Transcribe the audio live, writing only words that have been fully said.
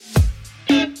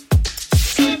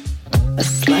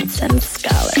Sluts and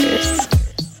Scholars.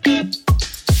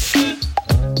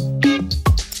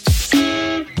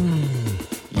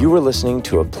 You were listening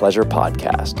to a Pleasure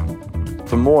podcast.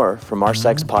 For more from our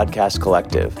sex podcast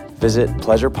collective, visit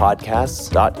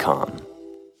pleasurepodcasts.com.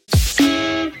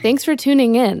 Thanks for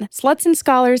tuning in. Sluts and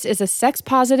Scholars is a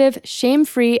sex-positive,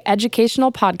 shame-free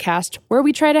educational podcast where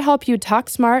we try to help you talk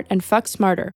smart and fuck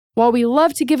smarter. While we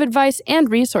love to give advice and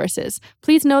resources,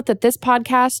 please note that this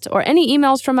podcast or any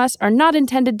emails from us are not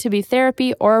intended to be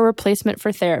therapy or a replacement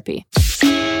for therapy.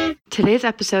 Today's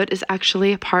episode is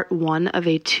actually part one of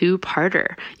a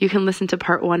two-parter. You can listen to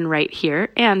part one right here.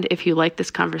 And if you like this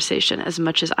conversation as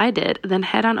much as I did, then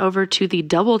head on over to the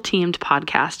Double Teamed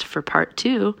podcast for part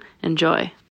two.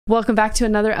 Enjoy. Welcome back to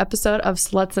another episode of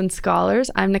Sluts and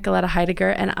Scholars. I'm Nicoletta Heidegger,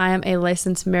 and I am a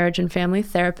licensed marriage and family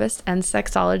therapist and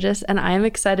sexologist, and I am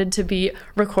excited to be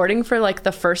recording for like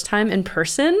the first time in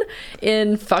person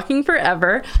in fucking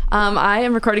forever. I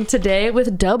am recording today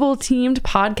with Double Teamed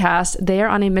Podcast. They are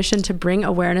on a mission to bring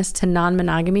awareness to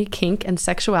non-monogamy, kink, and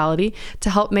sexuality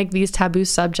to help make these taboo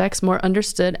subjects more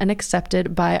understood and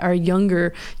accepted by our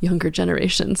younger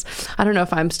generations. I don't know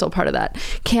if I'm still part of that.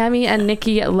 Cami and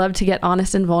Nikki love to get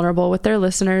honest and vulnerable with their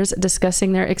listeners,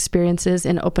 discussing their experiences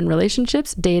in open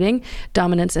relationships, dating,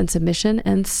 dominance and submission,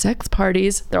 and sex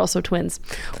parties. They're also twins.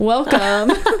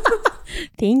 Welcome.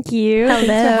 Thank you. Hello.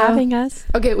 Thanks for having us.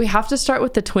 Okay, we have to start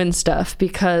with the twin stuff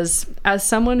because as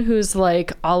someone who's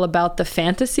like all about the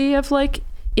fantasy of like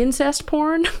incest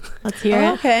porn, Let's hear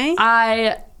it. Okay.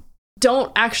 I don't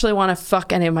actually want to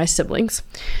fuck any of my siblings.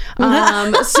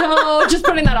 So just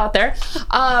putting that out there.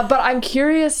 But I'm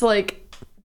curious, like,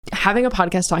 having a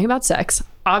podcast talking about sex,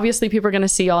 obviously people are going to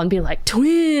see y'all and be like,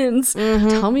 twins.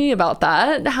 Tell me about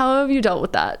that. How have you dealt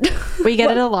with that? We get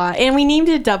it a lot. And we named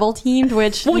it Double Teamed,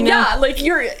 which, Well, yeah, like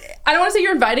I don't want to say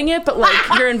you're inviting it, but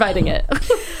like you're inviting it. it was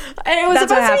That's supposed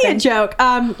what to be a happened. joke.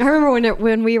 I remember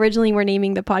when we originally were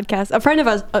naming the podcast, a friend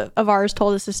of ours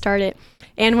told us to start it.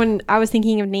 And when I was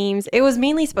thinking of names, it was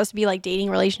mainly supposed to be like dating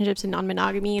relationships and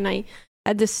non-monogamy. And I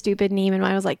had this stupid name in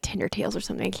mind. It was like Tinder Tales or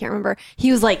something. I can't remember.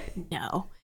 He was like, no.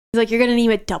 He's like, you're going to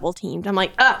name it Double Teamed. I'm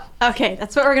like, oh, okay.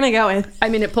 That's what we're going to go with. I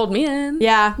mean, it pulled me in.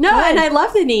 Yeah. No, and I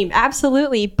love the name.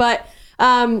 Absolutely. But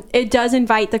it does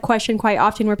invite the question quite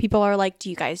often where people are like, do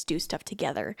you guys do stuff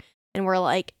together? And we're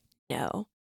like, no.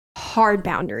 Hard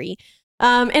boundary.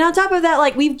 And on top of that,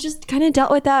 like, we've just kind of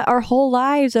dealt with that our whole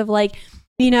lives of like,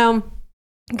 you know,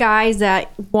 guys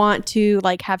that want to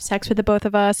like have sex with the both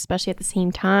of us, especially at the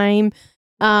same time.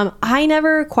 I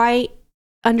never quite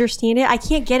understand it. I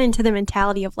can't get into the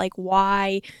mentality of like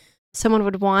why someone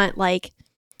would want like,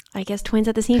 I guess, twins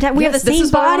at the same time. We have the same This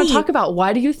is what I want body. to talk about.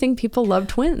 Why do you think people love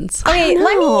twins? Okay, know.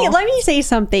 let me say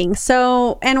something.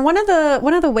 So, and one of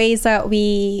the ways that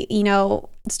we,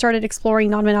 started exploring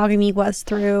non-monogamy was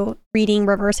through reading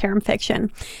reverse harem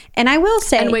fiction. And I will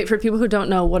say, And wait, for people who don't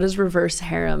know, what is reverse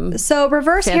harem? so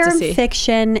reverse fantasy? harem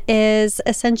fiction is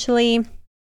essentially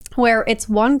where it's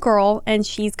one girl and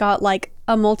she's got like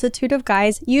a multitude of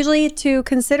guys. Usually, to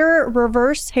consider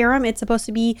reverse harem, it's supposed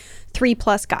to be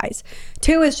 3+ guys.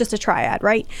 2 is just a triad,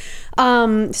 right?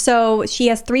 So she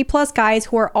has 3+ guys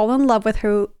who are all in love with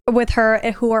her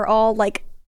and who are all like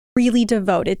really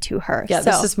devoted to her. Yeah,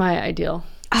 so, this is my ideal.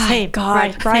 oh,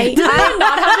 God, right?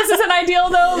 Not how this is an ideal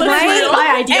though. Let's Right? be real.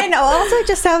 my idea. And also it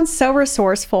just sounds so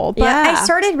resourceful. But Yeah. I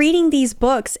started reading these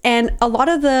books and a lot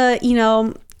of the,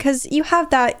 because you have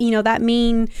that, that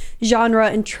main genre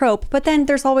and trope, but then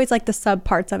there's always like the sub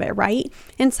parts of it, right?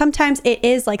 And sometimes it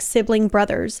is like sibling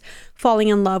brothers falling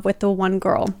in love with the one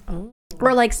girl.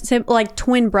 Or like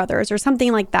twin brothers or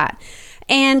something like that.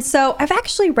 And so I've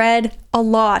actually read a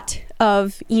lot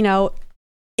of,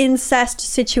 incest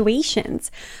situations.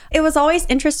 It was always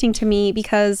interesting to me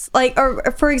because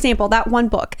or for example, that one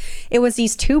book, it was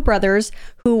these 2 brothers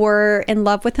who were in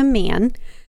love with a man.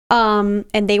 And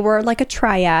they were like a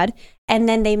triad, and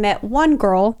then they met one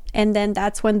girl, and then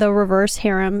that's when the reverse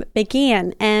harem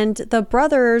began. And the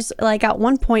brothers, like at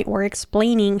one point, were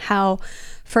explaining how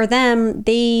for them,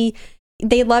 they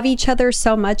love each other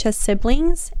so much as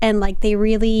siblings, and like they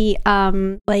really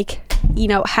had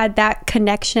that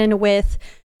connection with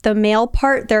their male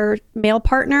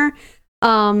partner.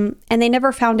 And they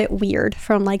never found it weird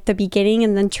from like the beginning,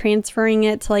 and then transferring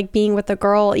it to like being with a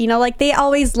girl, like they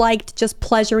always liked just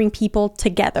pleasuring people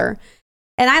together.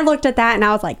 And I looked at that and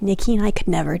I was like, Nikki and I could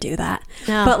never do that.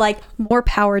 No. But like, more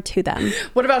power to them.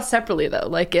 What about separately though?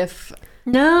 Like if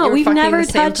No, You're we've fucking never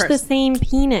the same touched the person. same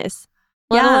penis,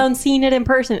 let Yeah. alone seen it in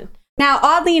person. Now,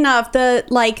 oddly enough,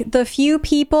 the few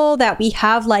people that we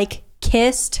have like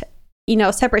kissed,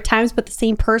 separate times, but the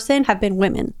same person have been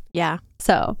women. Yeah.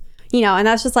 So and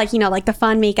that's just like, like the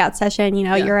fun makeout session,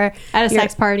 you're At a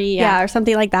sex party. yeah, or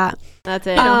something like that. That's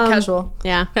it. Casual.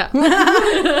 Yeah.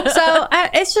 So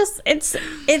it's just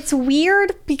it's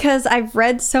weird because I've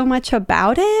read so much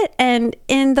about it, and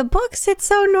in the books it's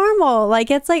so normal.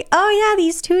 Like it's like, oh yeah,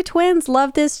 these two twins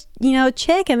love this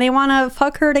chick and they want to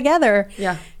fuck her together.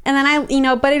 Yeah. And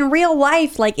then but in real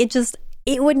life, like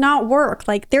it would not work.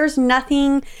 Like there's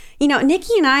nothing,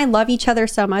 Nikki and I love each other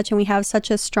so much and we have such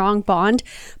a strong bond,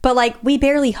 but like we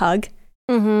barely hug.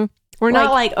 Mm-hmm. We're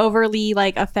not like overly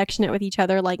like affectionate with each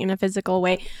other, like in a physical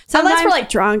way. Unless we're like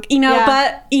drunk,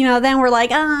 but then we're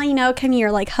like, come here,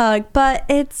 like hug. But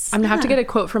it's, I'm gonna have to get a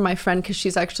quote from my friend because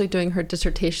she's actually doing her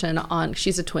dissertation on,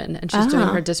 she's a twin and she's doing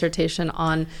her dissertation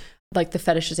on like the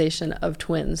fetishization of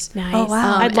twins. Nice. Oh,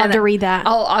 wow. I'd love to read that.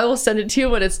 I will send it to you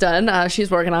when it's done. She's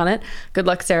working on it. Good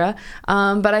luck, Sarah.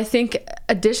 But I think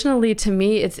additionally to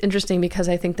me, it's interesting because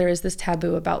I think there is this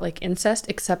taboo about like incest,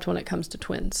 except when it comes to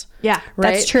twins. Yeah,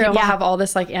 right? That's true. People have all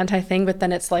this like anti thing, but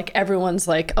then it's like everyone's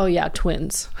like, oh yeah,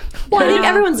 twins. Well, I think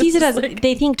everyone sees it as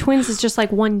they think twins is just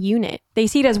like one unit. They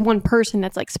see it as one person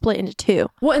that's like split into two.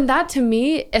 Well, and that to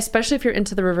me, especially if you're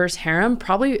into the reverse harem,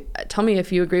 probably tell me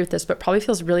if you agree with this, but probably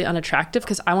feels really unattractive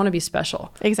because I want to be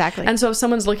special. Exactly. And so if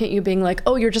someone's looking at you being like,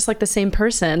 oh, you're just like the same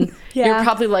person, Yeah. you're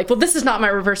probably like, well, this is not my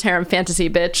reverse harem fantasy,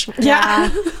 bitch. yeah.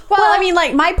 Well, I mean,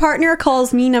 like my partner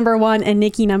calls me number 1 and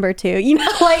Nikki number 2,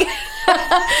 like.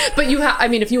 But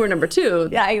if you were number 2,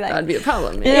 Yeah, exactly. that'd be a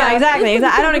problem. Yeah, exactly.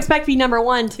 I don't expect to be number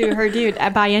 1 to her dude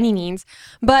by any means.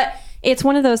 But it's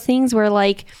one of those things where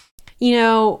like,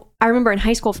 I remember in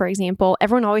high school, for example,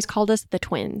 everyone always called us the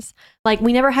twins. Like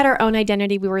we never had our own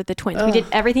identity. We were the twins. Ugh. We did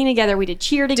everything together. We did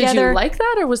cheer together. Did you like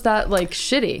that or was that like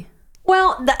shitty?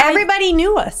 Well, Everybody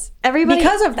knew us. Everybody-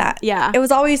 because of that. Yeah. It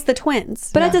was always the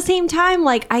twins. But at the same time,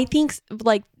 like I think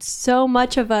like so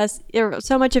much of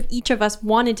each of us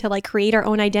wanted to like create our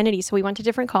own identity. So we went to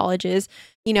different colleges.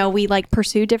 We like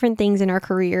pursued different things in our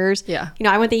careers. Yeah.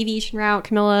 I went the aviation route.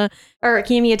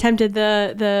 Cami attempted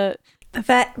the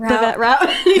vet route.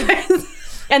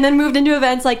 And then moved into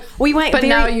events. Like we went, But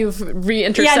now you've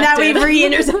reintersected. Yeah, now we've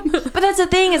reintersected. But that's the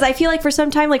thing is, I feel like for some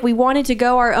time, like we wanted to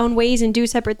go our own ways and do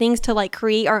separate things to like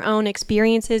create our own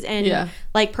experiences and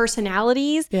like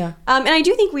personalities. Yeah. And I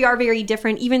do think we are very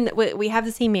different. Even we have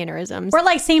the same mannerisms. We're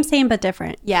like same but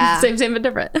different. Yeah. Same but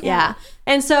different. Yeah.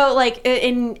 And so like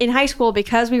in high school,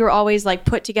 because we were always like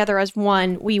put together as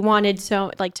one, we wanted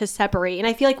to separate. And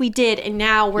I feel like we did. And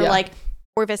now we're like,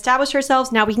 we've established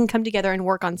ourselves. Now we can come together and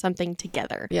work on something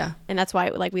together. Yeah. And that's why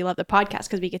like we love the podcast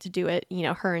because we get to do it,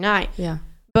 her and I. Yeah.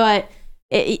 But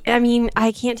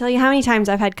I can't tell you how many times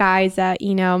I've had guys that,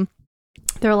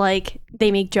 they're like, they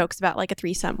make jokes about like a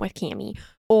threesome with Cami.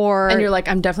 And you're like,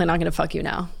 I'm definitely not going to fuck you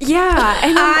now. Yeah.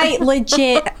 And I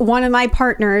legit, one of my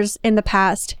partners in the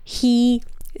past, he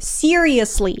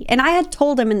seriously, and I had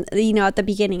told him at the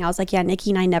beginning, I was like, yeah,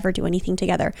 Nikki and I never do anything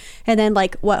together. And then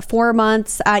like 4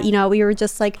 months, we were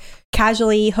just like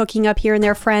casually hooking up here and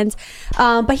there, friends.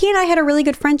 But he and I had a really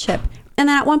good friendship. And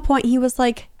then at one point he was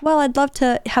like, well, I'd love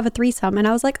to have a threesome. And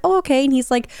I was like, oh, okay. And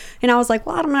he's like, and I was like,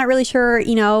 well, I'm not really sure,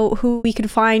 who we could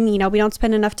find, we don't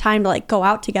spend enough time to like go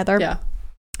out together. Yeah.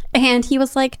 And he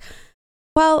was like,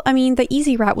 well, I mean, the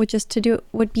easy route would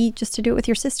be just to do it with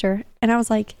your sister. And I was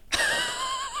like,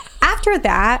 after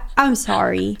that, I'm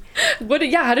sorry.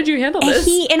 How did you handle this?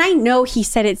 And I know he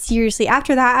said it seriously.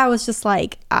 After that, I was just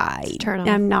like,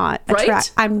 I'm not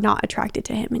attracted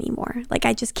to him anymore. Like,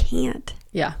 I just can't.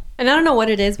 Yeah. And I don't know what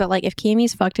it is, but like if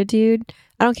Cami's fucked a dude,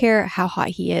 I don't care how hot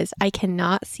he is. I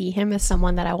cannot see him as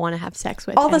someone that I want to have sex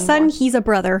with. All of a sudden, he's a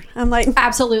brother. I'm like,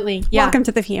 absolutely. Yeah. Welcome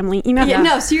to the family. Yeah.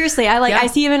 No, seriously. I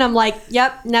see him and I'm like,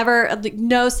 yep, never,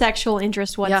 no sexual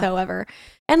interest whatsoever. Yeah.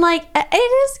 And like, it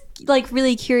is like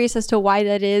really curious as to why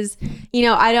that is.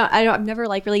 I've never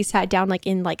like really sat down like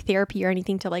in like therapy or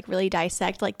anything to like really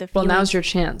dissect like the feelings. Well, now's your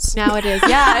chance. Now it is.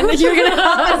 Yeah. And you're going to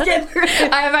help us get through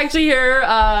it. I am actually here.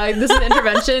 This is an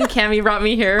intervention. Cami brought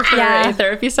me here for a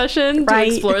therapy session to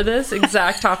explore this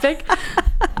exact topic.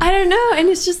 I don't know. And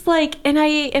it's just like, and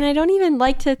I don't even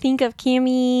like to think of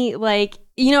Cami like,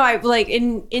 I like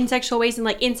in sexual ways and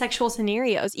like in sexual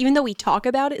scenarios, even though we talk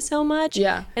about it so much.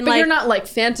 Yeah. And but like, you're not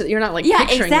like you're not like yeah,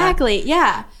 picturing exactly. that.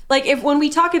 Yeah. Like when we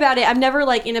talk about it, I'm never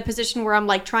like in a position where I'm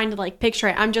like trying to like picture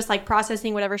it. I'm just like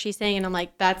processing whatever she's saying. And I'm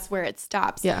like, that's where it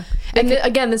stops. Yeah. And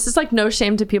again, this is like no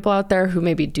shame to people out there who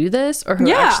maybe do this or who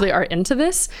actually are into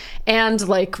this. And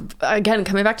like, again,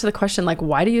 coming back to the question, like,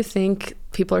 why do you think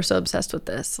people are so obsessed with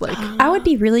this? Like, I would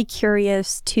be really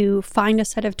curious to find a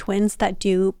set of twins that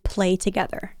do play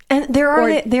together. And there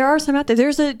are some out there.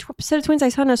 There's a set of twins I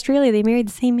saw in Australia. They married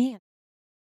the same man.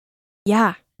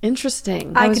 Yeah.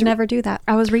 Interesting. I could never do that.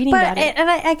 I was reading But about it. and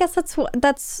I guess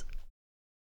that's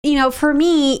you know, for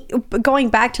me, going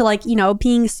back to like, you know,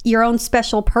 being your own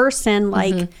special person,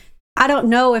 like I don't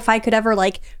know if I could ever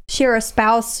like share a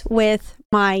spouse with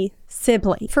my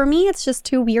sibling. For me, it's just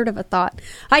too weird of a thought.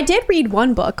 I did read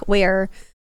one book where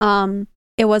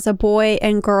it was a boy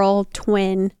and girl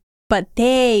twin, but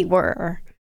they were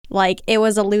like, it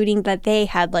was alluding that they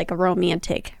had like a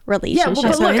romantic relationship. Yeah,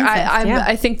 but look, Yeah.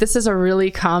 I think this is a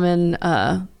really common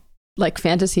like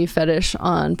fantasy fetish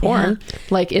on porn.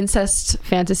 Like incest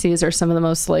fantasies are some of the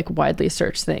most like widely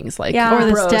searched things. Like Yeah. Or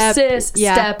the bro, step- sis,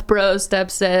 yeah. step bro,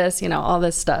 step sis, you know, all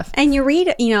this stuff. And you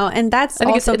read, you know, and that's I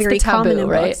think also it's very the taboo, common in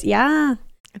right? books. Yeah.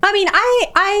 I mean,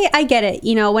 I get it.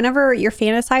 You know, whenever you're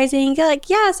fantasizing, you're like,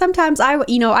 yeah, sometimes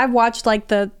I've watched like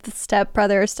the step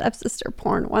brother, stepsister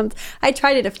porn once. I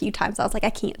tried it a few times. I was like, I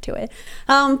can't do it.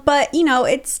 But you know,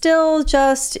 it's still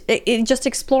just just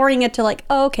exploring it to like,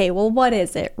 oh, okay, well, what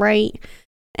is it, right?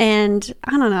 And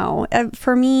I don't know.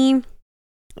 For me,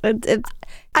 the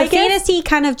fantasy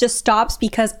kind of just stops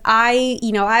because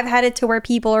I've had it to where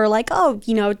people are like, oh,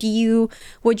 you know,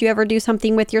 would you ever do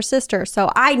something with your sister?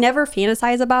 So I never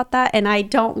fantasize about that. And I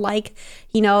don't like,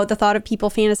 you know, the thought of people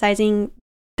fantasizing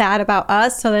that about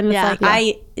us. So then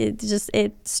it's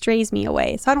it strays me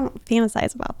away. So I don't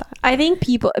fantasize about that. I think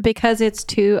people, because it's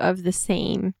two of the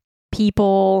same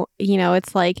people, you know,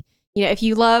 it's like, you know, if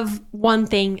you love one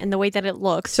thing and the way that it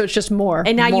looks, So it's just more.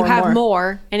 and now you more, have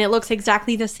more and it looks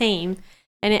exactly the same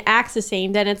and it acts the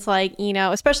same, then it's like, you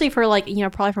know, especially for like, you know,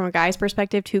 probably from a guy's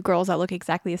perspective, two girls that look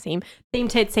exactly the same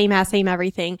tits, same ass, same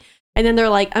everything. And then they're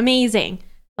like amazing.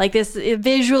 Like this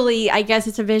visually, I guess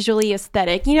it's a visually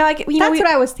aesthetic. You know, like, you know, That's what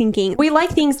I was thinking. we like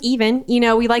things even, you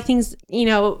know, we like things, you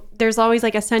know, there's always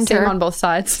like a center. Same on both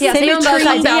sides. Yeah, same on both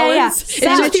sides. Balance.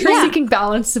 Yeah, yeah. It's just Yeah. seeking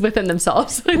balance within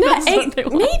themselves. That's what they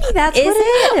want. Maybe that's Is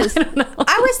what it is. I don't know.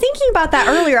 I was thinking about that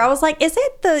earlier. I was like, is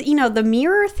it the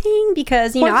mirror thing?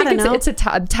 Because, you know, I don't know. It's a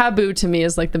taboo to me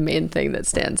is like the main thing that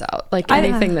stands out. Like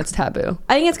anything that's taboo.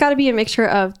 I think it's got to be a mixture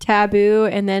of taboo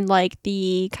and then like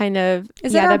the kind of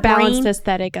Is it our the balanced brain?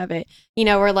 aesthetic of it. You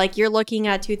know, where like you're looking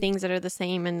at two things that are the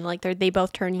same and like they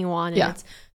both turn you on. And Yeah. it's,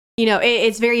 you know,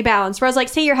 it's very balanced. Whereas like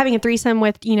say you're having a threesome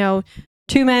with, you know,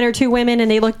 two men or two women and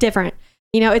they look different.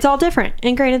 You know, it's all different.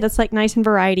 And granted, that's like nice and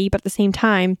variety, but at the same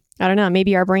time, I don't know,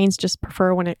 maybe our brains just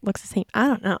prefer when it looks the same. I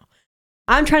don't know.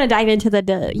 I'm trying to dive into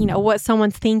the you know, what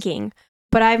someone's thinking,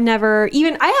 but I've never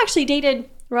I actually dated,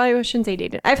 well, I shouldn't say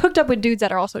dated. I've hooked up with dudes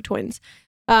that are also twins.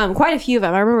 Quite a few of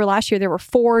them. I remember last year there were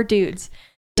 4 dudes.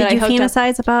 that Did you I hooked up-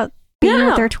 fantasize about being No.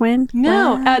 with their twin?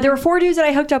 No, Wow. there were 4 dudes that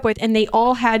I hooked up with, and they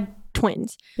all had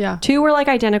twins. Yeah. 2 were like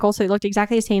identical, so they looked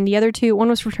exactly the same. The other 2, one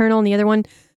was fraternal, and the other one,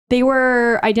 they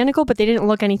were identical, but they didn't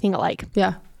look anything alike.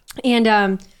 Yeah.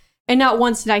 And not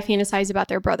once did I fantasize about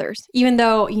their brothers, even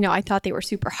though, you know, I thought they were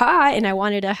super hot and I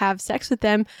wanted to have sex with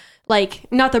them.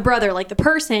 Like, not the brother, like the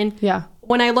person. Yeah.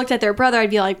 When I looked at their brother, I'd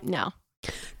be like, no.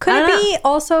 Could I it don't be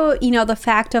also, you know, the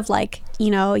fact of like,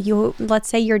 you know, let's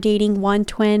say you're dating one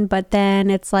twin, but then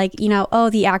it's like, you know, oh,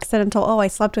 the accidental, oh, I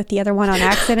slept with the other one on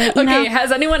accident. You Okay. know?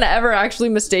 Has anyone ever actually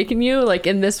mistaken you like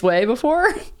in this way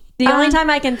before? The only time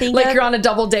I can think Like of, you're on a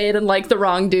double date and like the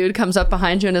wrong dude comes up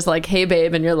behind you and is like, hey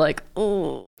babe, and you're like,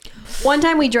 oh. one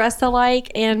time we dressed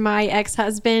alike and my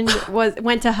ex-husband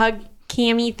went to hug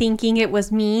Cammie thinking it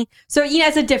was me. So, you know,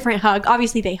 it's a different hug.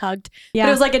 Obviously they hugged, Yeah. but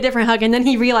it was like a different hug. And then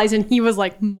he realized and he was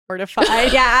like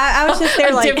mortified. Yeah, I was just there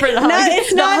A like, different hug. no, it's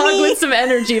the not hug me. with some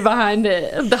energy behind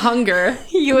it. The hunger.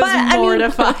 He was But, I mean,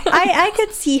 mortified. I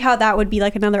could see how that would be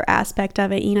like another aspect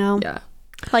of it, you know? Yeah.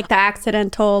 Like the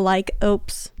accidental, like,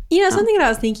 oops. You know, something that I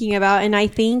was thinking about, and I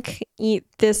think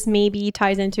this maybe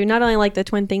ties into not only like the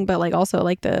twin thing, but like also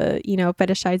like the, you know,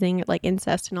 fetishizing like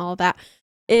incest and all of that,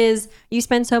 is you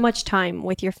spend so much time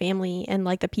with your family and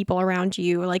like the people around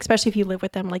you, like especially if you live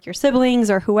with them, like your siblings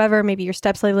or whoever, maybe your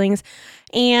step siblings.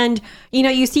 And, you know,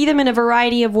 you see them in a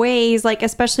variety of ways, like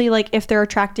especially like if they're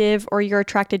attractive or you're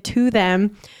attracted to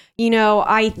them, you know,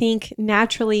 I think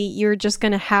naturally you're just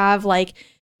going to have like,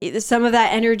 some of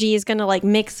that energy is going to like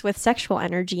mix with sexual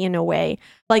energy in a way,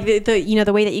 like the you know,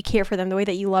 the way that you care for them, the way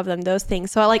that you love them, those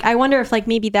things. So like I wonder if like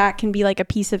maybe that can be like a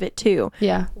piece of it too,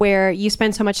 Yeah. where you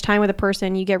spend so much time with a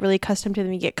person, you get really accustomed to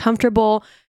them, you get comfortable,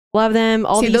 love them.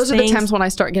 All See, these those are things. the times when I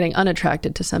start getting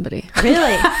unattracted to somebody.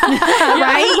 Really?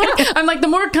 Right? I'm like, the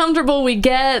more comfortable we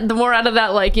get, the more out of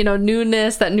that, like,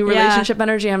 newness, that new relationship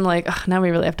energy, I'm like, oh, now we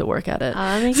really have to work at it.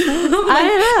 That makes sense. I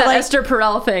don't know. That Esther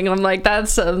Perel thing. I'm like, I'm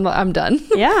done.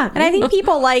 Yeah. And I think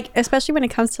people like, especially when it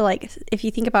comes to like, if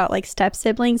you think about like step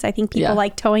siblings, I think people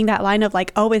like towing that line of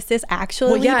like, oh, is this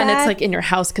actually Well, yeah, bad? and it's like in your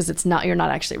house because you're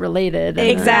not actually related. And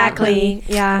Exactly.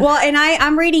 Yeah. Well, and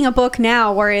I'm reading a book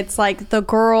now where it's like the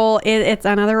girl, it's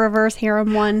another reverse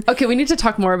harem one. Okay, we need to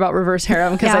talk more about reverse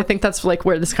harem because I think that's like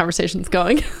where this conversation's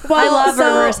going. Well, I love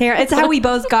reverse harem. It's how we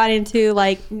both got into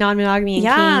like non-monogamy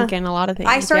and kink and a lot of things.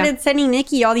 I started sending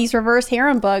Nikki all these reverse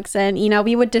harem books, and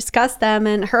we would discuss them,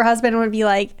 and her husband would be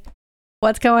like,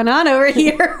 what's going on over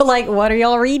here? Like, what are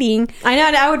y'all reading? I know.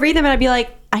 And I would read them and I'd be like,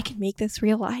 I can make this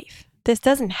real life. This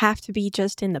doesn't have to be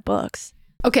just in the books.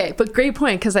 Okay, but great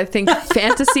point, because I think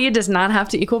fantasy does not have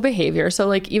to equal behavior. So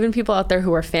like even people out there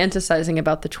who are fantasizing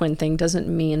about the twin thing doesn't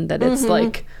mean that it's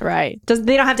like Right.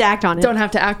 They don't have to act on it. Don't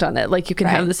have to act on it. Like you can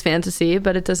have this fantasy,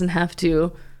 but it doesn't have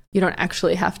to. You don't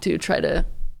actually have to try to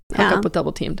hook up with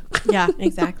Double Teamed. Yeah,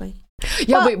 exactly.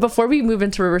 Yeah, wait, before we move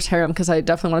into reverse harem, because I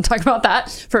definitely want to talk about that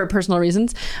for personal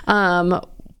reasons. How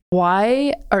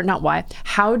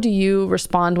do you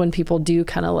respond when people do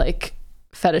kind of like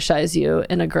fetishize you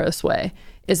in a gross way?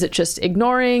 Is it just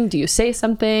ignoring? Do you say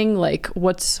something? Like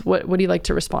what do you like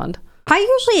to respond? I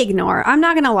usually ignore. I'm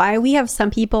not gonna lie. We have some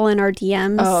people in our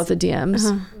DMs. Oh, the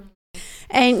DMs.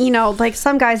 And, like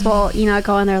some guys will,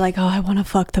 go in there like, oh, I want to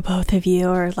fuck the both of you.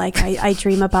 Or like, I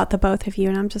dream about the both of you.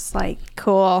 And I'm just like,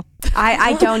 Cool.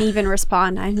 I don't even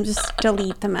respond. I just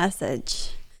delete the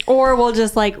message. Or we'll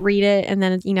just like read it and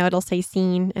then, it'll say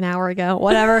seen an hour ago,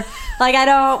 whatever. Like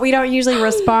we don't usually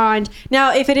respond.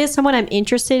 Now, if it is someone I'm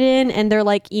interested in and they're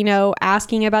like,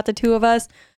 asking about the two of us,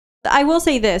 I will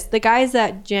say this, the guys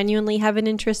that genuinely have an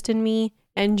interest in me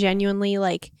and genuinely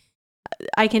like,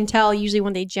 I can tell usually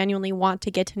when they genuinely want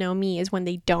to get to know me is when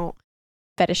they don't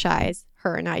fetishize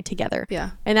her and I together.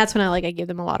 Yeah. And that's when I give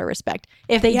them a lot of respect.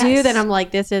 If they do, then I'm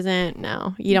like, this isn't,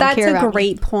 no, you don't care about That's a me.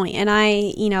 great point. And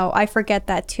I forget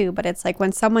that too. But it's like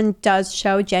when someone does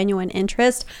show genuine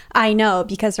interest, I know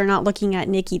because they're not looking at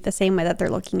Nikki the same way that they're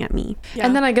looking at me. Yeah.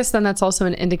 And then I guess that's also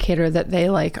an indicator that they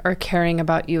like are caring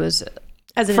about you as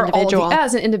an individual.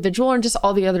 As an individual and just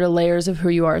all the other layers of who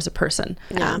you are as a person.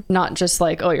 Yeah. Not just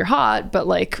like, oh, you're hot, but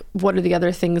like, what are the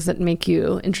other things that make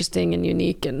you interesting and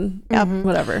unique and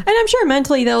whatever. And I'm sure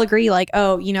mentally they'll agree, like,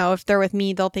 oh, if they're with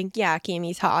me, they'll think, yeah,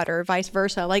 Cammie's hot or vice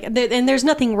versa. Like, and there's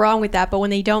nothing wrong with that. But when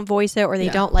they don't voice it or they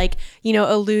don't like,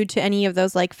 allude to any of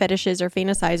those like fetishes or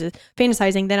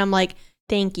fantasizing, then I'm like,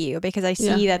 thank you, because I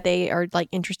see that they are like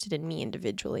interested in me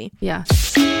individually. Yeah.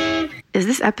 Is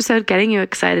this episode getting you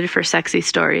excited for sexy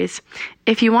stories?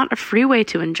 If you want a free way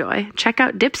to enjoy, check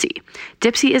out Dipsea.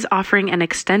 Dipsea is offering an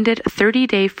extended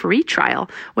 30-day free trial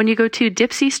when you go to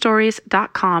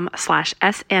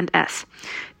dipseastories.com/S&S.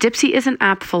 Dipsea is an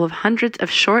app full of hundreds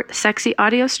of short, sexy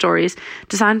audio stories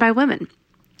designed by women.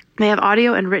 They have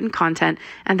audio and written content,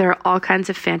 and there are all kinds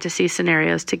of fantasy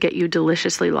scenarios to get you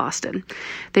deliciously lost in.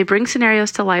 They bring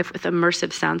scenarios to life with immersive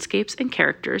soundscapes and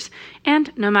characters,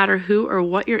 and no matter who or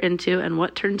what you're into and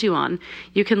what turns you on,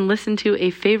 you can listen to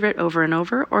a favorite over and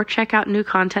over or check out new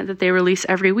content that they release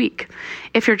every week.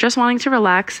 If you're just wanting to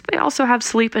relax, they also have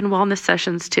sleep and wellness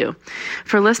sessions too.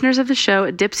 For listeners of the show,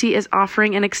 Dipsea is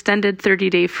offering an extended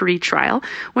 30-day free trial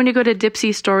when you go to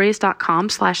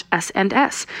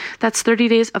dipseastories.com/S&S. That's 30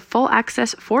 days of full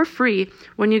access for free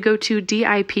when you go to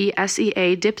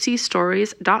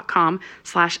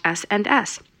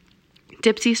dipseastories.com/S&S.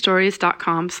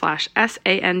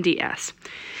 dipseastories.com/SANDS.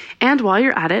 And while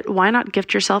you're at it, why not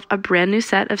gift yourself a brand new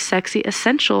set of sexy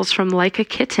essentials from Like a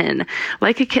Kitten?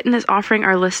 Like a Kitten is offering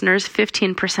our listeners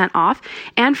 15% off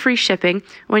and free shipping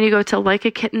when you go to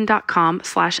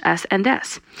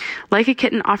likeakitten.com/S&S. Like a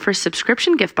Kitten offers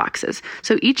subscription gift boxes,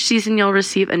 so each season you'll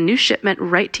receive a new shipment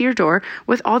right to your door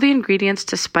with all the ingredients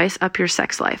to spice up your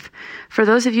sex life. For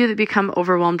those of you that become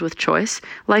overwhelmed with choice,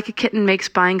 Like a Kitten makes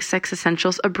buying sex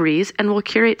essentials a breeze and will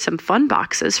curate some fun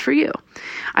boxes for you.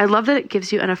 I love that it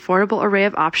gives you an affordable array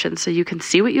of options so you can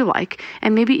see what you like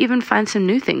and maybe even find some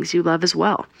new things you love as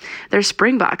well. Their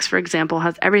spring box, for example,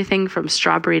 has everything from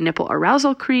strawberry nipple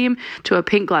arousal cream to a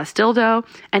pink glass dildo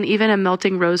and even a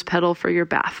melting rose petal for your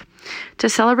bath. To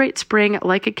celebrate spring,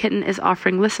 Like a Kitten is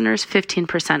offering listeners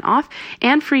 15% off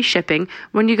and free shipping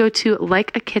when you go to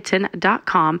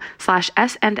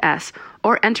likeakitten.com/S&S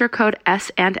or enter code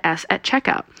S&S at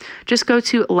checkout. Just go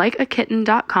to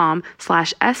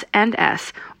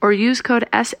likeakitten.com/S&S or use code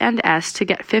S&S to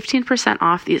get 15%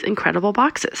 off these incredible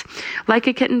boxes.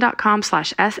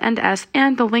 Likeakitten.com/S&S,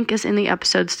 and the link is in the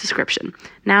episode's description.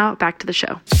 Now back to the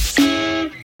show.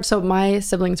 So my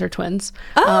siblings are twins,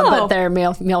 but they're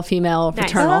male, female,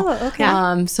 fraternal. Oh,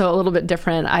 okay. So a little bit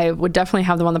different. I would definitely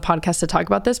have them on the podcast to talk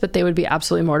about this, but they would be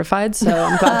absolutely mortified. So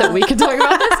I'm glad that we could talk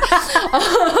about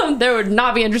this. They would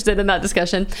not be interested in that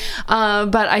discussion.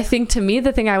 But I think to me,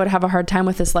 the thing I would have a hard time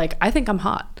with is like, I think I'm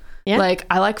hot. Yeah. Like,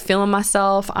 I like feeling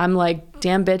myself. I'm like,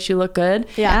 damn bitch, you look good.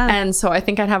 Yeah. And so I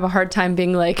think I'd have a hard time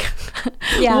being like,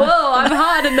 whoa, I'm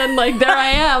hot. And then like, there I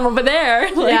am over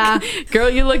there. Like, girl,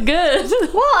 you look good.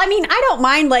 Well, I mean, I don't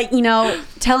mind like, you know,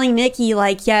 telling Nikki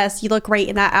like, yes, you look great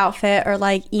in that outfit, or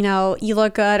like, you know, you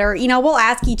look good, or, you know, we'll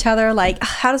ask each other like,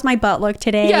 how does my butt look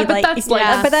today? Yeah, but like, that's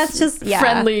like, but that's just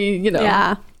friendly, you know.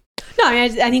 Yeah. No, I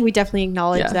mean, I think we definitely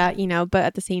acknowledge that, you know, but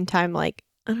at the same time, like,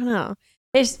 I don't know.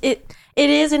 It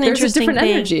is an There's interesting a different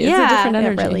thing. energy. Yeah, it's a different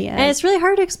energy. It really is. And it's really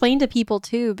hard to explain to people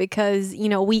too, because, you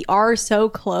know, we are so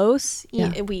close.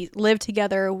 We live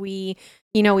together. We,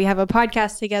 you know, we have a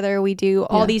podcast together. We do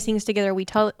all these things together. We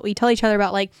tell each other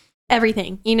about like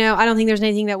everything, you know. I don't think there's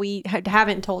anything that we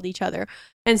haven't told each other.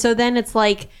 And so then it's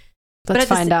like, let's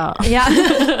find out. Yeah.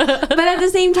 But at the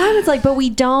same time, it's like, but we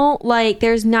don't like,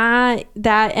 there's not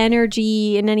that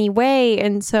energy in any way.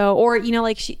 And so, or, you know,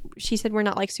 like she said, we're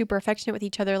not like super affectionate with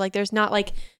each other. Like there's not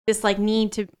like this like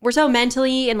need to, we're so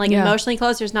mentally and like emotionally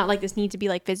close. There's not like this need to be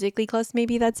like physically close.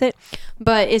 Maybe that's it.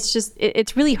 But it's just,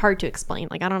 it's really hard to explain.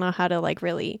 Like, I don't know how to like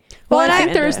really. Well, I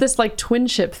think there's this like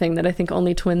twinship thing that I think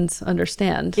only twins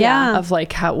understand. Yeah. Of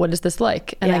like, what is this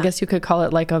like? And I guess you could call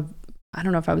it like I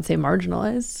don't know if I would say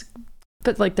marginalized,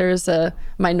 but like there's a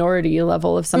minority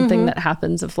level of something that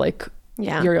happens of like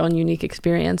your own unique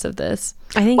experience of this.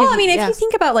 I think. Well, I mean, if you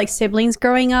think about like siblings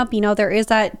growing up, you know, there is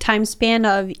that time span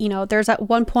of, you know, there's at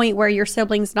one point where your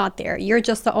sibling's not there. You're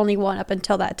just the only one up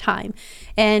until that time.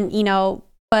 And, you know,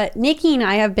 but Nikki and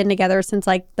I have been together since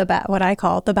like what I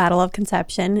call the battle of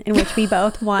conception, in which we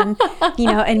both won, you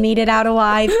know, and made it out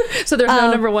alive. So there's no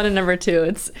number one and number two.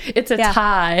 It's a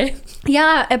tie.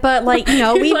 Yeah, but like, you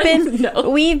know,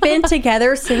 we've been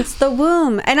together since the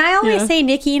womb. And I always say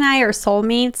Nikki and I are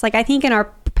soulmates. Like, I think in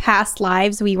our past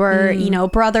lives we were, you know,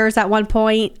 brothers at one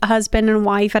point, a husband and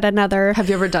wife at another. Have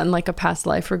you ever done like a past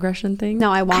life regression thing?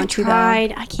 No, I want to. I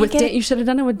can't you should have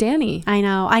done it with Danny. I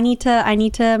know. I need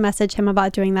to message him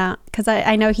about doing that, because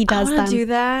I know he does them. Do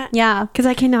that. Yeah, because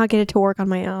I cannot get it to work on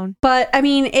my own. But I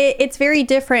mean, it's very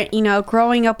different, you know,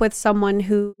 growing up with someone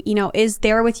who, you know, is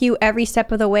there with you every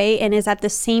step of the way and is at the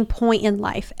same point in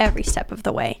life every step of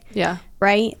the way. Yeah.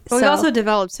 Right. But we also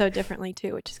developed so differently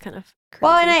too, which is kind of crazy.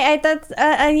 Well, and I that's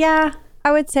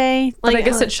I would say, but I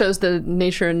guess it shows the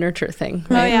nature and nurture thing,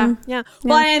 right? Oh yeah, yeah.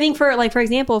 Well, I think for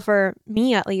example, for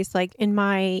me at least, like in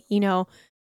my, you know,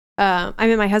 I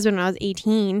met my husband when I was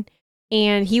 18,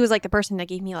 and he was like the person that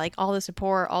gave me like all the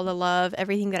support, all the love,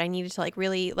 everything that I needed to like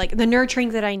really like the nurturing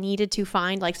that I needed to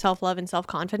find like self-love and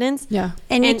self-confidence. Yeah.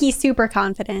 And Nikki's super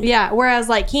confident. Yeah. Whereas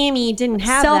like Cammie didn't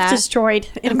have self-destroyed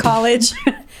in college.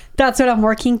 That's what I'm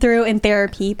working through in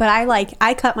therapy. But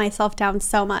I cut myself down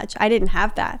so much. I didn't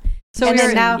have that. So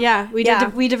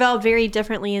we developed very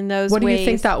differently in those ways. What do you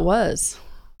think that was?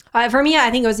 For me, I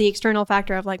think it was the external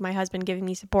factor of like my husband giving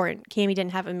me support. Cammie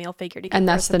didn't have a male figure to give her and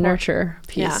that's support. The nurture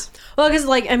piece. Yeah. Well, because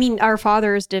like, I mean, our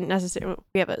fathers didn't necessarily,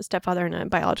 we have a stepfather and a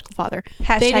biological father.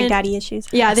 Hashtag daddy issues.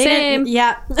 Yeah. They Same. Didn't,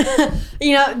 yeah.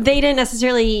 You know, they didn't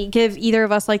necessarily give either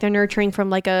of us like the nurturing from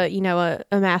like a, you know,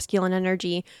 a masculine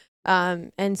energy.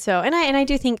 And so, and I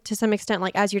do think to some extent,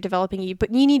 like as you're developing,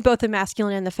 but you need both the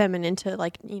masculine and the feminine to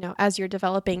like, you know, as you're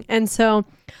developing. And so,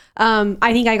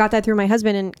 I think I got that through my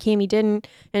husband, and Cammie didn't,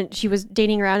 and she was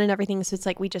dating around and everything. So it's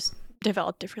like, we just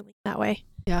developed differently that way.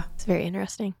 Yeah. It's very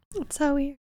interesting. It's so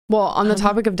weird. Well, on the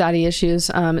topic of daddy issues,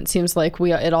 it seems like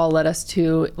it all led us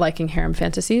to liking harem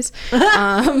fantasies. So,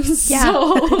 and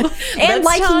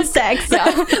liking sex.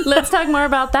 Yeah, let's talk more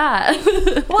about that.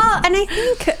 Well, and I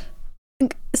think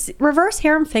reverse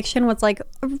harem fiction was like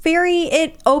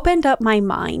it opened up my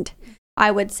mind,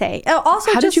 I would say.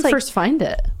 Also, how just did you first find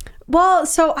it? Well,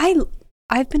 so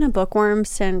I've been a bookworm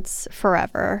since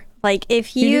forever, Like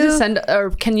if You need you to send,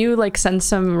 or can you like send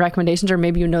some recommendations, or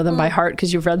maybe you know them by heart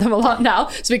because you've read them a lot now,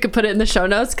 so we could put it in the show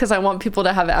notes, because I want people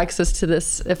to have access to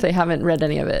this if they haven't read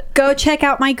any of it. go check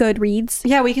out my Goodreads.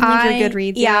 Yeah, we can link your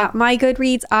Goodreads. Yeah, my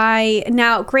Goodreads.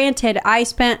 Now, granted, I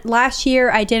spent last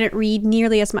year, I didn't read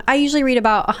nearly as much. I usually read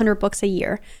about 100 books a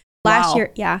year. Last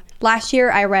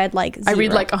year I read like 0. I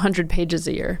read like 100 pages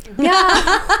a year.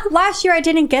 Yeah. Last year I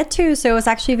didn't get to, so it was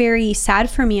actually very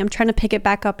sad for me. I'm trying to pick it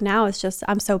back up now. It's just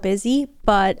I'm so busy,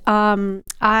 but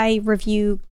I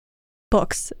review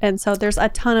books, and so there's a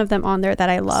ton of them on there that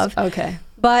I love. Okay.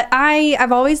 But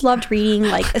I've always loved reading,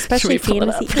 like especially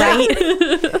fantasy, right?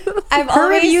 Her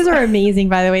reviews are amazing,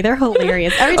 by the way. They're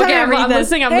hilarious. Every time I read I'm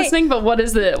this, listening, but what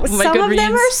is the some of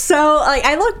them are so like,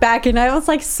 I look back and I was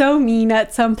like so mean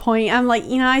at some point. I'm like,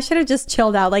 I should have just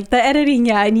chilled out. Like the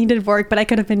editing, I needed work, but I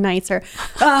could have been nicer.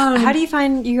 how do you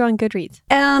find you on Goodreads?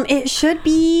 It should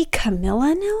be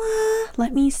Camilla Nilla.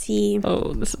 Let me see.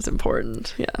 Oh, this is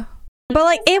important. Yeah. But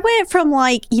like it went from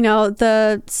like,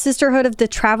 the Sisterhood of the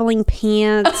Traveling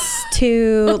Pants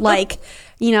to like,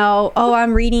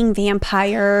 I'm reading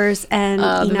vampires and,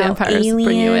 vampires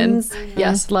aliens. Bring you in.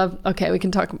 Yes, love. Okay, we can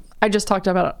talk. I just talked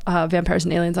about vampires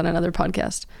and aliens on another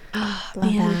podcast. Love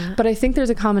that. But I think there's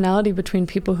a commonality between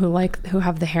people who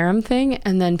have the harem thing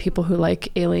and then people who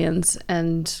like aliens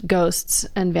and ghosts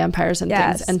and vampires and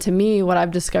things. And to me, what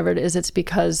I've discovered is it's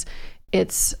because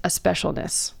it's a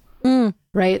specialness.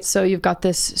 Right? So you've got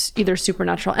this either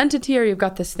supernatural entity, or you've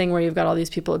got this thing where you've got all these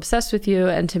people obsessed with you.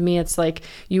 And to me, it's like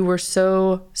you were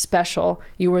so special.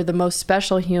 You were the most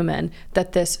special human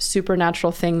that this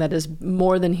supernatural thing that is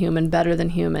more than human, better than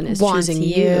human, is choosing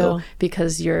you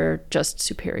because you're just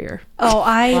superior.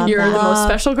 Oh, you're the most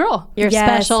special girl. You're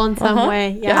special in some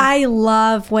way. Yeah. I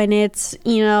love when it's,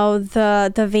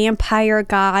 the vampire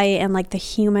guy and like the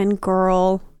human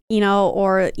girl.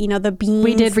 Or the beings.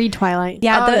 We did read Twilight.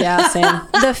 Yeah, same.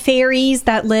 The fairies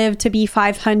that live to be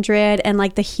 500 and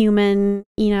like the human,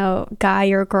 guy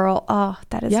or girl. Oh,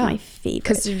 that is my favorite.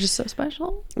 Because you're just so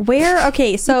special.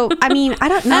 Okay, so I mean, I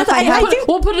don't know if I have.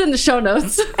 We'll put it in the show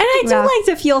notes. And I do like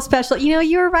to feel special.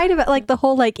 You were right about like the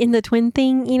whole like in the twin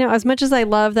thing. As much as I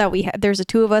love that there's a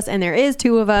two of us and there is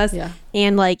two of us,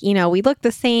 and like we look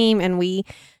the same and we.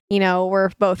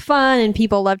 We're both fun and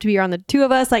people love to be around the two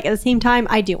of us. Like at the same time,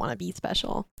 I do want to be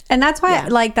special. And that's why,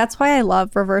 that's why I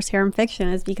love reverse harem fiction,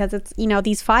 is because it's,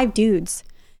 these 5 dudes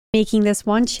making this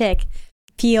one chick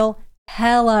feel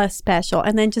hella special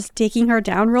and then just digging her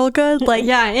down real good. Like, who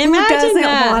doesn't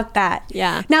want that?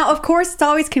 Yeah. Now, of course, it's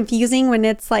always confusing when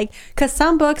it's like, because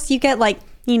some books you get like,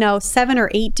 7 or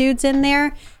 8 dudes in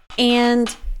there,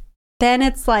 and then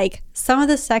it's like some of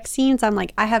the sex scenes, I'm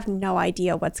like, I have no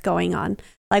idea what's going on.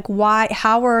 Like,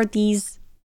 how are these,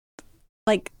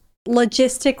 like,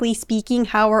 logistically speaking,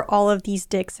 how are all of these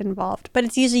dicks involved? But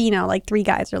it's usually, like 3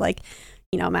 guys are like,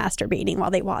 masturbating while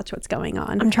they watch what's going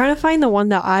on. I'm trying to find the one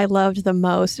that I loved the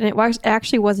most, and it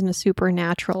actually wasn't a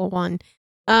supernatural one.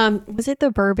 Was it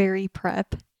the Burberry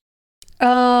Prep?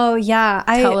 Oh, yeah.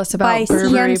 Tell us about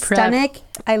Burberry Prep. Stenick.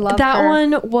 I love that her.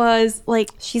 one. Was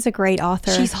like, she's a great author.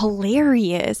 She's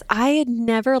hilarious. I had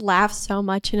never laughed so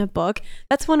much in a book.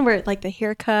 That's one where like the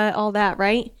haircut, all that,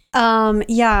 right?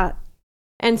 Yeah.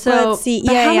 And so let's see.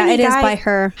 Yeah, it is by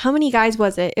her. How many guys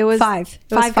was it? It was 5.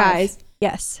 It was 5 guys.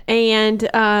 Yes. And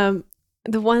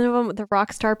the one of them, the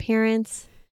rock star parents.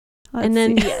 And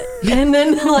then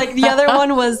like the other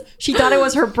one was, she thought it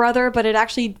was her brother, but it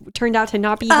actually turned out to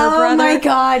not be her brother. Oh my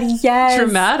God, yes.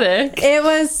 Dramatic. It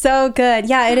was so good.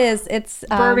 Yeah, it is. It's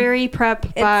Burberry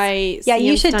Prep by C.M.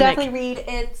 you should Stenick. definitely read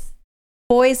It's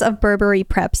Boys of Burberry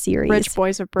Prep series. Rich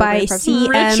Boys of Burberry Prep.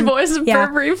 Rich Boys of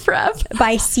Burberry Prep.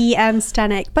 By C.M.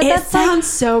 Stenick. But that sounds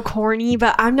so corny,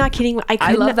 but I'm not kidding.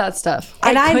 I love that stuff.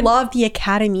 And I love the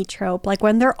academy trope. Like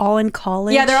when they're all in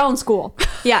college. Yeah, they're all in school.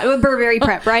 Yeah, with Burberry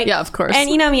Prep, right? Yeah, of course. And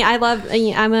you know me, I'm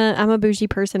a bougie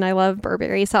person. I love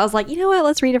Burberry. So I was like, you know what?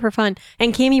 Let's read it for fun.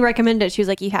 And Cami recommended it. She was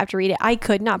like, you have to read it. I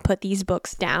could not put these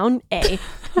books down. A.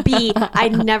 B.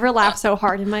 I'd never laughed so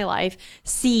hard in my life.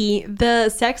 C. The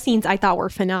sex scenes I thought were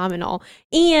phenomenal.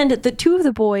 And the 2 of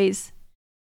the boys,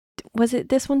 was it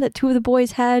this one that 2 of the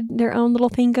boys had their own little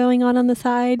thing going on the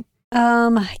side?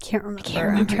 I can't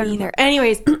remember. Either.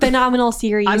 Anyways, phenomenal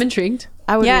series. I'm intrigued.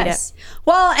 I would read it.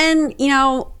 Well, and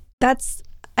that's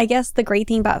I guess the great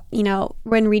thing about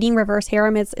when reading reverse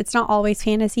harem is it's not always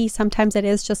fantasy. Sometimes it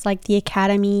is just like the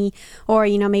academy, or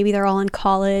maybe they're all in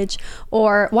college.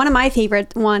 Or one of my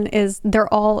favorite one is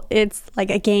it's like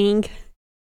a gang,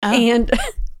 and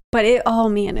But it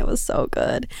was so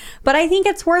good. But I think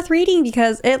it's worth reading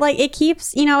because it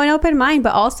keeps, an open mind.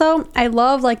 But also I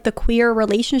love like the queer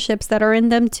relationships that are in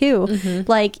them too.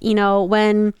 Like,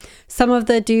 when some of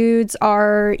the dudes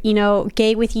are,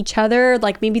 gay with each other,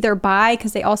 like maybe they're bi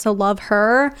because they also love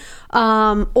her.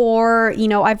 Or,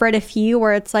 I've read a few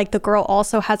where it's like the girl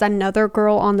also has another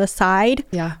girl on the side.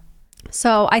 Yeah.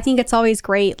 So I think it's always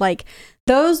great. Like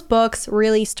those books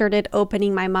really started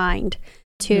opening my mind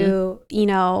to,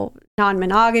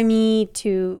 non-monogamy,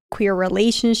 to queer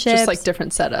relationships. Just like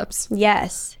different setups.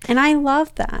 Yes. And I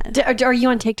love that. Are you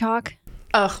on TikTok?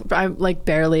 Oh, I'm like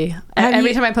barely.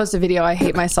 Every time I post a video, I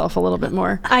hate myself a little bit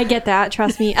more. I get that.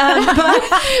 Trust me. But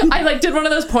I like did one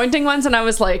of those pointing ones and I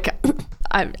was like,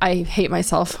 I hate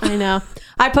myself. I know.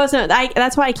 I post it.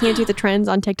 That's why I can't do the trends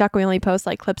on TikTok. We only post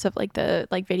like clips of like the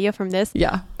video from this.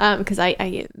 Yeah. Because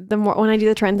the more when I do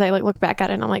the trends, I like look back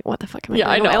at it and I'm like, what the fuck am I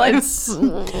doing? I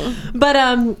know.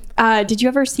 But did you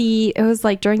ever see? It was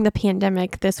like during the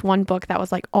pandemic. This one book that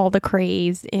was like all the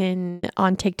craze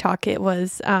on TikTok. It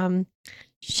was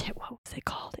shit. What was it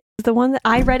called? It was the one that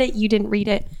I read it. You didn't read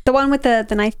it. The one with the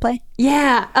knife play.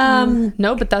 Yeah.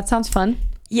 No, but that sounds fun.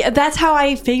 Yeah, that's how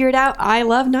I figured out I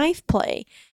love knife play.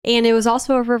 And it was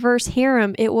also a reverse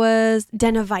harem. It was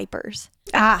Den of Vipers.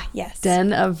 Ah, yes.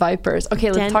 Den of Vipers.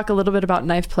 Okay, let's talk a little bit about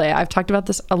knife play. I've talked about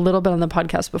this a little bit on the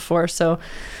podcast before, so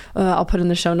I'll put in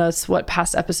the show notes what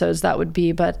past episodes that would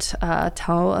be, but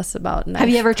tell us about knife play. Have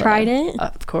you ever tried it?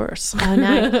 Of course. Oh,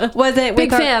 nice. Was it Big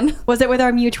fan. Was it with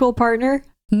our mutual partner?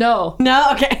 No.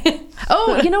 No? Okay.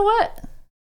 Oh, you know what?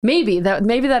 Maybe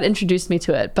that introduced me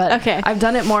to it, but okay. I've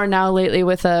done it more now lately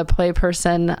with a play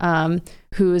person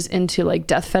who's into like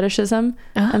death fetishism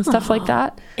and stuff like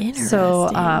that. Interesting. So,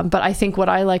 but I think what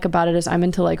I like about it is I'm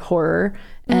into like horror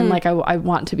and like I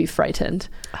want to be frightened.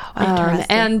 Interesting.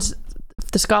 And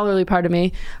the scholarly part of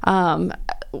me, I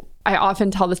often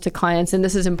tell this to clients, and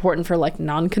this is important for like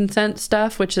non-consent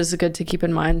stuff, which is good to keep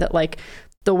in mind that like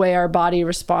the way our body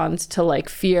responds to like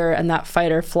fear and that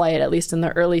fight or flight, at least in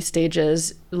the early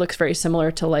stages, looks very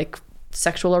similar to like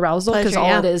sexual arousal, because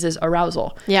all it is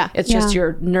arousal. Yeah. It's just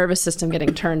your nervous system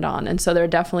getting turned on. And so there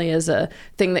definitely is a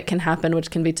thing that can happen,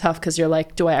 which can be tough because you're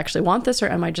like, do I actually want this or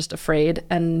am I just afraid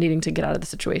and needing to get out of the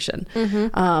situation?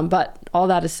 But all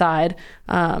that aside,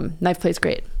 knife play is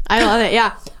great. I love it.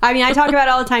 Yeah. I mean, I talk about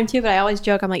it all the time too, but I always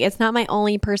joke. I'm like, it's not my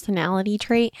only personality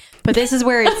trait, but this is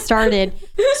where it started.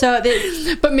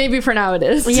 But maybe for now it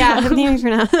is. Yeah. Maybe for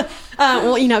now.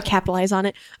 Well, capitalize on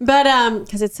it. But,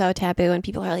 cause it's so taboo and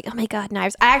people are like, oh my God,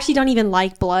 knives. I actually don't even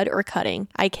like blood or cutting.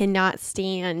 I cannot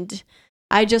stand,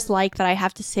 I just like that I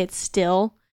have to sit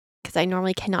still because I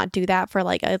normally cannot do that for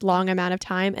like a long amount of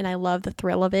time. And I love the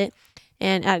thrill of it.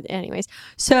 And anyways,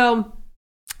 so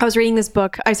I was reading this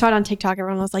book. I saw it on TikTok.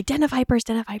 Everyone was like, Den of Vipers,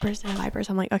 Den of Vipers, Den of Vipers.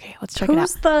 I'm like, okay, let's check it out.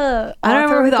 Who's the I don't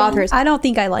remember who the author is. I don't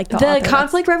think I like the author. The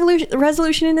conflict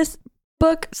resolution in this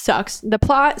book sucks. The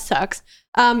plot sucks.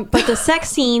 But the sex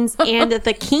scenes and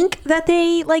the kink that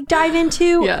they like dive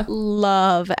into,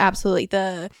 love. Absolutely.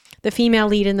 The female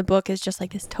lead in the book is just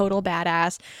like this total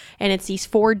badass. And it's these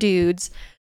 4 dudes.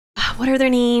 What are their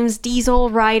names? Diesel,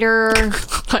 Ryder.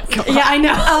 Oh my God. Yeah, I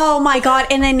know. Oh my God.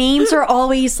 And the names are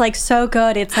always like so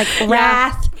good. It's like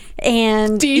Wrath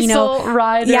and Diesel,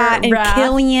 Ryder, and Wrath.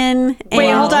 Killian.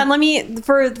 Wait, hold on. Let me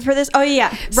for this. Oh yeah,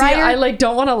 Ryder. See, I like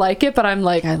don't want to like it, but I'm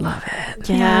like I love it.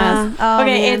 Yeah. Oh,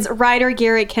 okay, man. it's Ryder,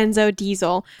 Garrett, Kenzo,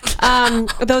 Diesel.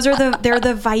 Those are they're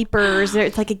the Vipers.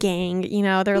 It's like a gang.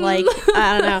 They're like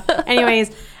I don't know.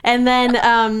 Anyways, and then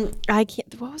I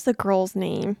can't. What was the girl's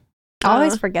name? I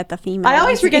always forget the female. I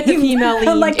always forget the female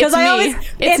lead. Like, because I always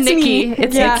it's Nikki. Me.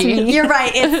 It's Nikki. You're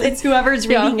right. It's whoever's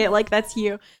reading it. Like that's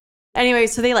you. Anyway,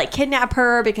 so they like kidnap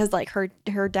her because like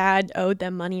her dad owed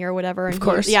them money or whatever. And of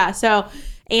course. So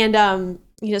and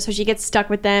so she gets stuck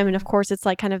with them, and of course it's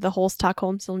like kind of the whole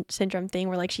Stockholm syndrome thing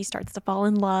where like she starts to fall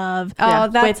in love. Oh,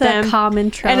 that's with a them. common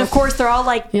trope. And of course they're all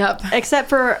like, yep. Except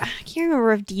for I can't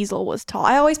remember if Diesel was tall.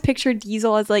 I always pictured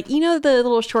Diesel as like the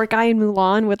little short guy in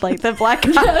Mulan with like the black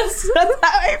eyes. That's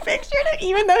how I pictured it,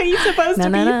 even though he's supposed to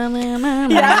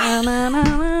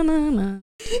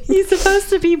be. He's supposed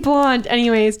to be blonde.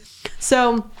 Anyways,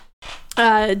 so.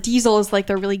 Diesel is like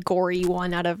the really gory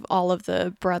one out of all of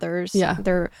the brothers. Yeah,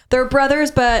 they're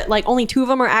brothers, but like only 2 of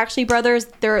them are actually brothers.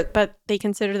 But they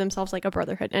consider themselves like a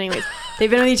brotherhood. Anyways, they've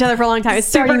been with each other for a long time. It's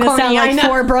starting to sound like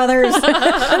 4 brothers in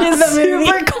the movie.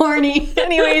 Super corny.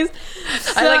 Anyways,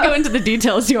 I like going into the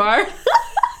details. You are.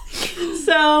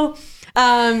 So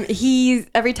He's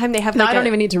every time they have No, like I don't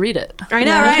even need to read it. I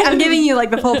know, right? I'm giving you like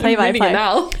the full play by Reading it play.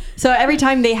 now. So every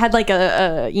time they had like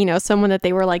a someone that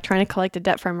they were like trying to collect a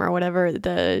debt from or whatever,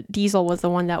 the Diesel was the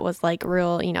one that was like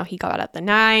real, he got out the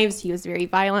knives, he was very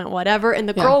violent, whatever. And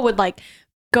the girl would like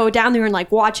go down there and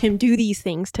like watch him do these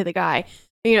things to the guy,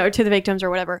 to the victims or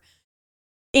whatever.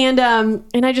 And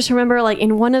I just remember like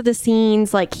in one of the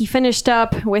scenes, like he finished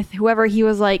up with whoever he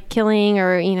was like killing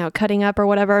or, cutting up or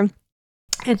whatever.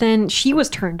 And then she was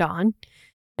turned on.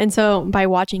 And so by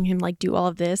watching him like do all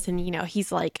of this and,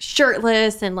 he's like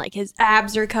shirtless and like his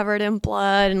abs are covered in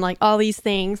blood and like all these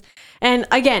things. And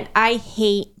again, I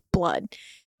hate blood.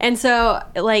 And so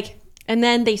like, and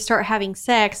then they start having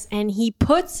sex and he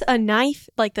puts a knife,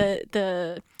 like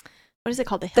the what is it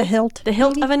called? The hilt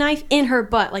of a knife in her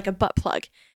butt, like a butt plug.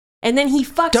 And then he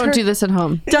fucks her. Don't do this at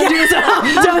home. Don't do this at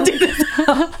home. Don't do this at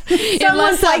home.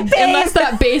 Unless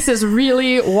that base is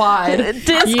really wide.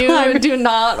 You do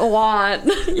not want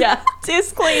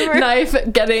disclaimer. Knife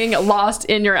getting lost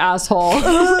in your asshole.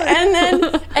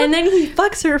 and then he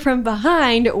fucks her from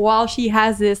behind while she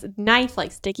has this knife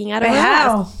like sticking out of her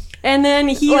ass. And then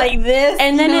he like this,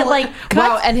 and then it like cuts.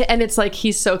 Wow, and it's like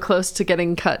he's so close to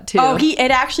getting cut too. Oh,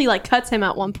 it actually like cuts him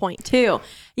at one point too.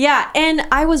 Yeah, and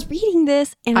I was reading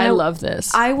this, and I love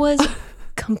this. I was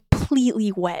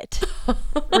completely wet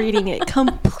reading it,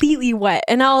 completely wet,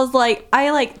 and I was like, I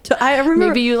remember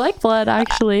maybe you like blood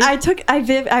actually. I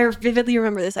vividly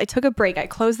remember this. I took a break. I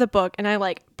closed the book, and I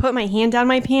like put my hand down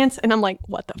my pants, and I'm like,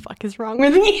 what the fuck is wrong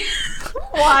with me?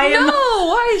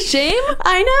 Why shame?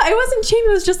 I know, it wasn't shame.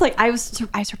 It was just like I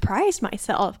surprised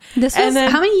myself. This was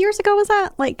how many years ago was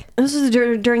that? Like this was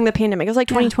during the pandemic. It was like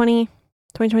 2020,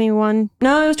 2021.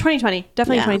 No, it was 2020.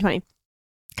 Definitely 2020.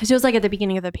 Because it was like at the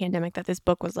beginning of the pandemic that this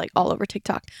book was like all over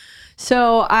TikTok.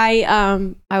 So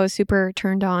I was super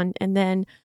turned on. And then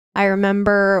I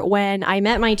remember when I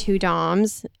met my two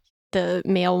doms, the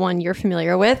male one you're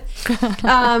familiar with. Shout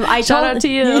out to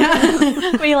you.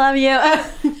 Yeah, we love you.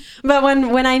 But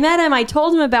when I met him, I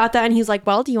told him about that. And he's like,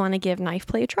 well, do you want to give knife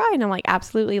play a try? And I'm like,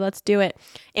 absolutely, let's do it.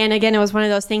 And again, it was one of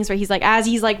those things where he's like, as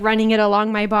he's like running it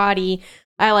along my body,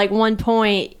 I like one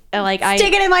point, like I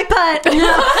stick it in my butt. No.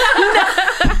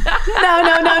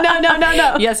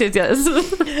 Yes.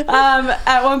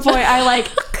 At one point,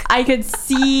 I could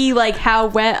see like how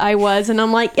wet I was, and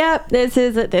I'm like, yep, this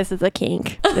is a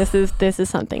kink. This is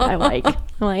something I like. I'm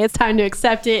like, it's time to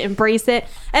accept it, embrace it,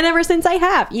 and ever since I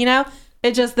have,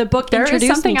 it just the book introduced me to that.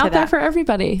 There is something out there for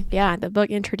everybody. Yeah, the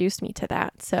book introduced me to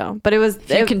that. So, but it was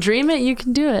if you can dream it, you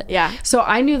can do it. Yeah. So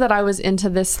I knew that I was into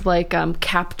this like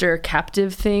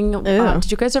captive thing.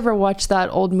 Did you guys ever watch that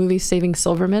old movie Saving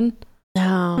Silverman?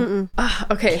 No.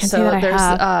 Okay, so there's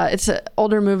it's an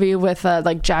older movie with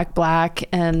like Jack Black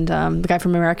and the guy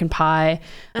from American Pie,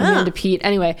 Amanda Peet.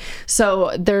 Anyway,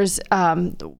 so there's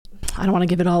I don't want to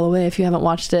give it all away if you haven't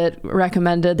watched it.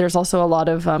 Recommended. There's also a lot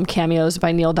of cameos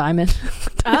by Neil Diamond.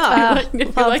 Love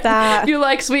that. If you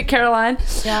like Sweet Caroline.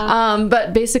 Yeah.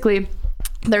 But basically,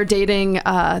 they're dating,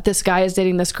 this guy is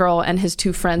dating this girl, and his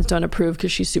two friends don't approve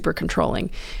because she's super controlling.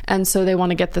 And so they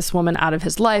want to get this woman out of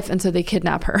his life, and so they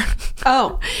kidnap her.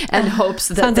 And hopes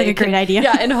that sounds like a great idea.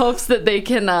 Yeah, in hopes that they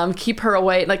can keep her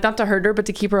away, like not to hurt her, but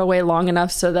to keep her away long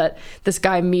enough so that this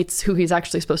guy meets who he's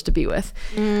actually supposed to be with.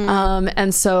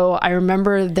 And so I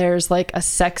remember there's like a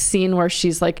sex scene where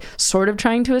she's like sort of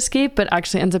trying to escape, but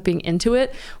actually ends up being into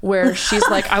it, where she's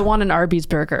like, I want an Arby's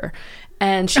burger.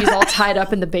 And she's all tied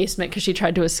up in the basement because she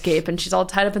tried to escape, and she's all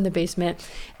tied up in the basement,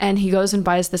 and he goes and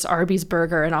buys this Arby's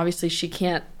burger, and obviously she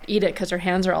can't eat it because her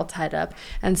hands are all tied up.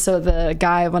 And so the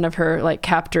guy, one of her like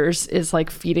captors, is like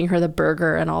feeding her the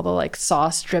burger, and all the like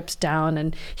sauce drips down,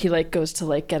 and he like goes to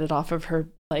like get it off of her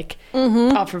like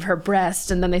off of her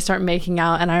breast, and then they start making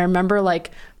out. And I remember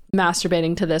like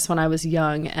masturbating to this when I was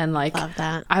young, and like love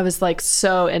that. I was like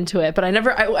so into it, but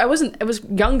I was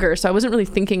younger, so I wasn't really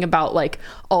thinking about like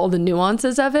all the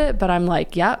nuances of it, but I'm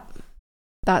like, yep,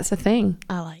 that's a thing.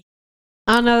 I like.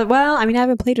 I don't know. Well, I mean, I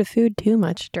haven't played with food too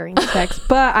much during sex,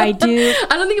 but I do.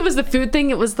 I don't think it was the food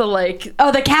thing. It was the like.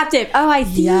 Oh, the captive. Oh, I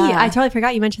see. Yeah. I totally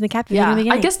forgot you mentioned the captive. Yeah,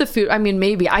 I guess the food. I mean,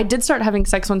 maybe I did start having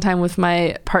sex one time with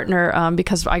my partner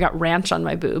because I got ranch on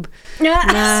my boob. Yeah,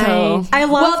 nice. So, I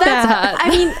love that. I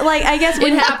mean, like, I guess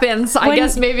it happens. I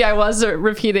guess maybe I was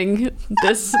repeating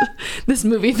this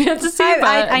movie fantasy.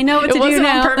 I know what to do now. It wasn't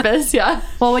on purpose. Yeah.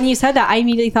 Well, when you said that, I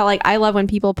immediately thought like, I love when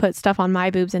people put stuff on my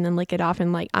boobs and then lick it off,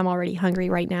 and like I'm already hungry hungry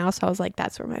right now. So I was like,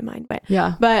 that's where my mind went.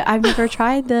 Yeah. But I've never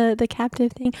tried the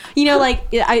captive thing. You know,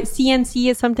 like CNC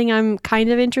is something I'm kind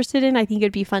of interested in. I think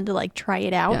it'd be fun to like try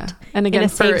it out. Yeah. And again,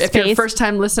 if you're first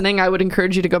time listening, I would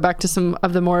encourage you to go back to some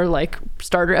of the more like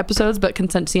starter episodes, but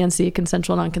consent CNC,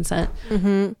 consensual non-consent.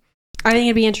 Mm-hmm. I think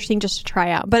it'd be interesting just to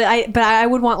try out. But I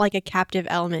would want like a captive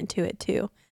element to it too.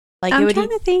 Like I'm trying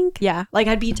to think. Yeah. Like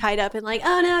I'd be tied up and like,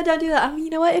 oh no, don't do that. Oh,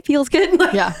 you know what? It feels good.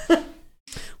 Yeah.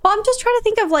 Well, I'm just trying to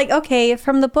think of like, okay,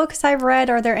 from the books I've read,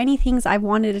 are there any things I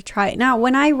wanted to try? Now,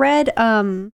 when I read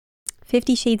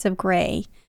 50 Shades of Grey,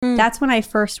 that's when I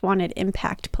first wanted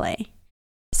impact play.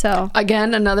 So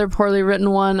again, another poorly written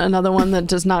one, another one that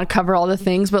does not cover all the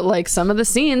things, but like some of the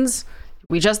scenes,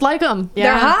 we just like them. Yeah.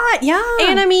 They're hot, yeah.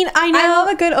 And I mean, I love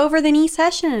a good over the knee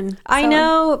session. I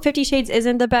know 50 Shades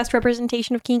isn't the best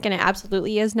representation of kink, and it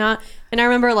absolutely is not. And I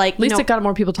remember like, at least it got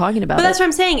more people talking about it. But that's what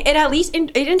I'm saying. It at least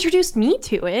it introduced me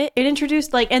to it. It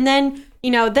introduced like, and then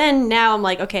then now I'm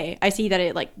like, okay, I see that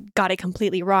it like got it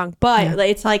completely wrong. But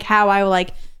it's like how I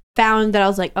like found that I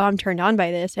was like, oh, I'm turned on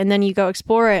by this, and then you go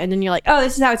explore it, and then you're like, oh,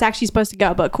 this is how it's actually supposed to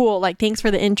go. But cool, like thanks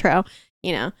for the intro,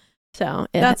 So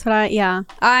that's what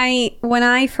when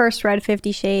I first read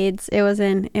 50 Shades, it was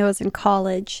in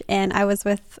college, and I was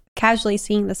casually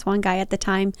seeing this one guy at the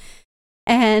time,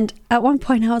 and at one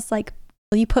point I was like,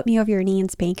 will you put me over your knee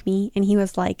and spank me? And he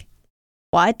was like,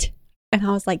 what? And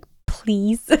I was like,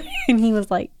 please. And he was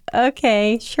like,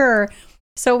 okay, sure.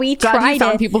 So we tried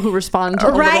found people who respond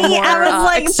a right. little more I was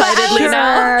like, excitedly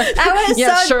now. I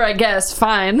was sure, I guess,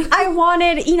 fine. I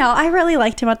wanted, I really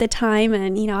liked him at the time,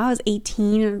 and I was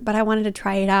 18, but I wanted to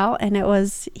try it out, and it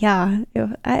was,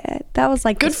 that was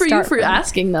like good for you for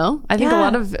asking, though. I think a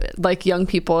lot of like young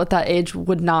people at that age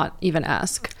would not even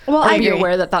ask. Well, I'd be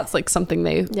aware that that's like something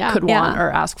they could want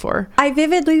or ask for. I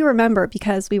vividly remember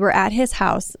because we were at his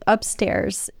house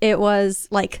upstairs. It was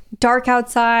like dark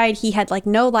outside. He had like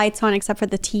no lights on except for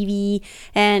the TV,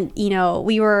 and he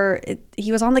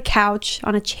was on the couch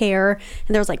on a chair,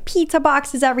 and there was like pizza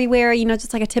boxes everywhere,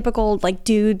 just like a typical like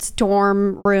dude's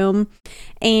dorm room.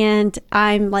 And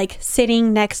I'm like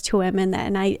sitting next to him,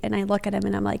 and I look at him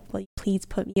and I'm like, will you please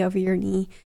put me over your knee?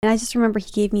 And I just remember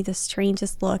he gave me the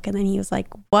strangest look, and then he was like,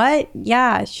 what?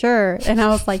 Yeah, sure. And I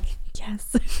was like,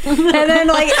 yes. And then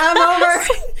like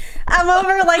I'm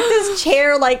over like this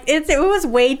chair, like it was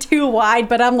way too wide,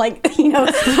 but I'm like,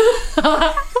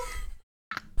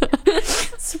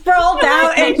 sprawled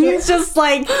out, and he's just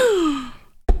like,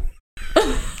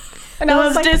 and I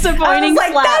was like, disappointing. I was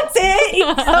like, that's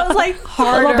it. I was like,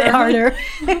 harder, a little bit harder,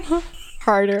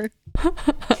 harder.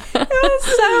 It was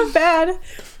so bad,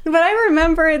 but I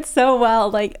remember it so well.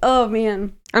 Like, oh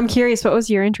man. I'm curious, what was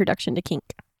your introduction to kink?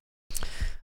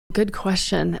 Good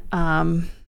question.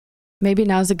 Maybe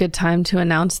now's a good time to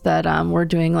announce that we're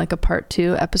doing like a part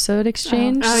 2 episode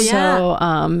exchange. Oh yeah.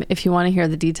 So if you want to hear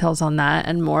the details on that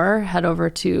and more, head over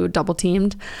to Double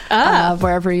Teamed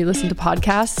wherever you listen to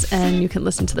podcasts, and you can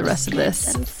listen to the rest of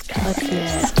this.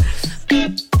 Let's do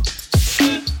it.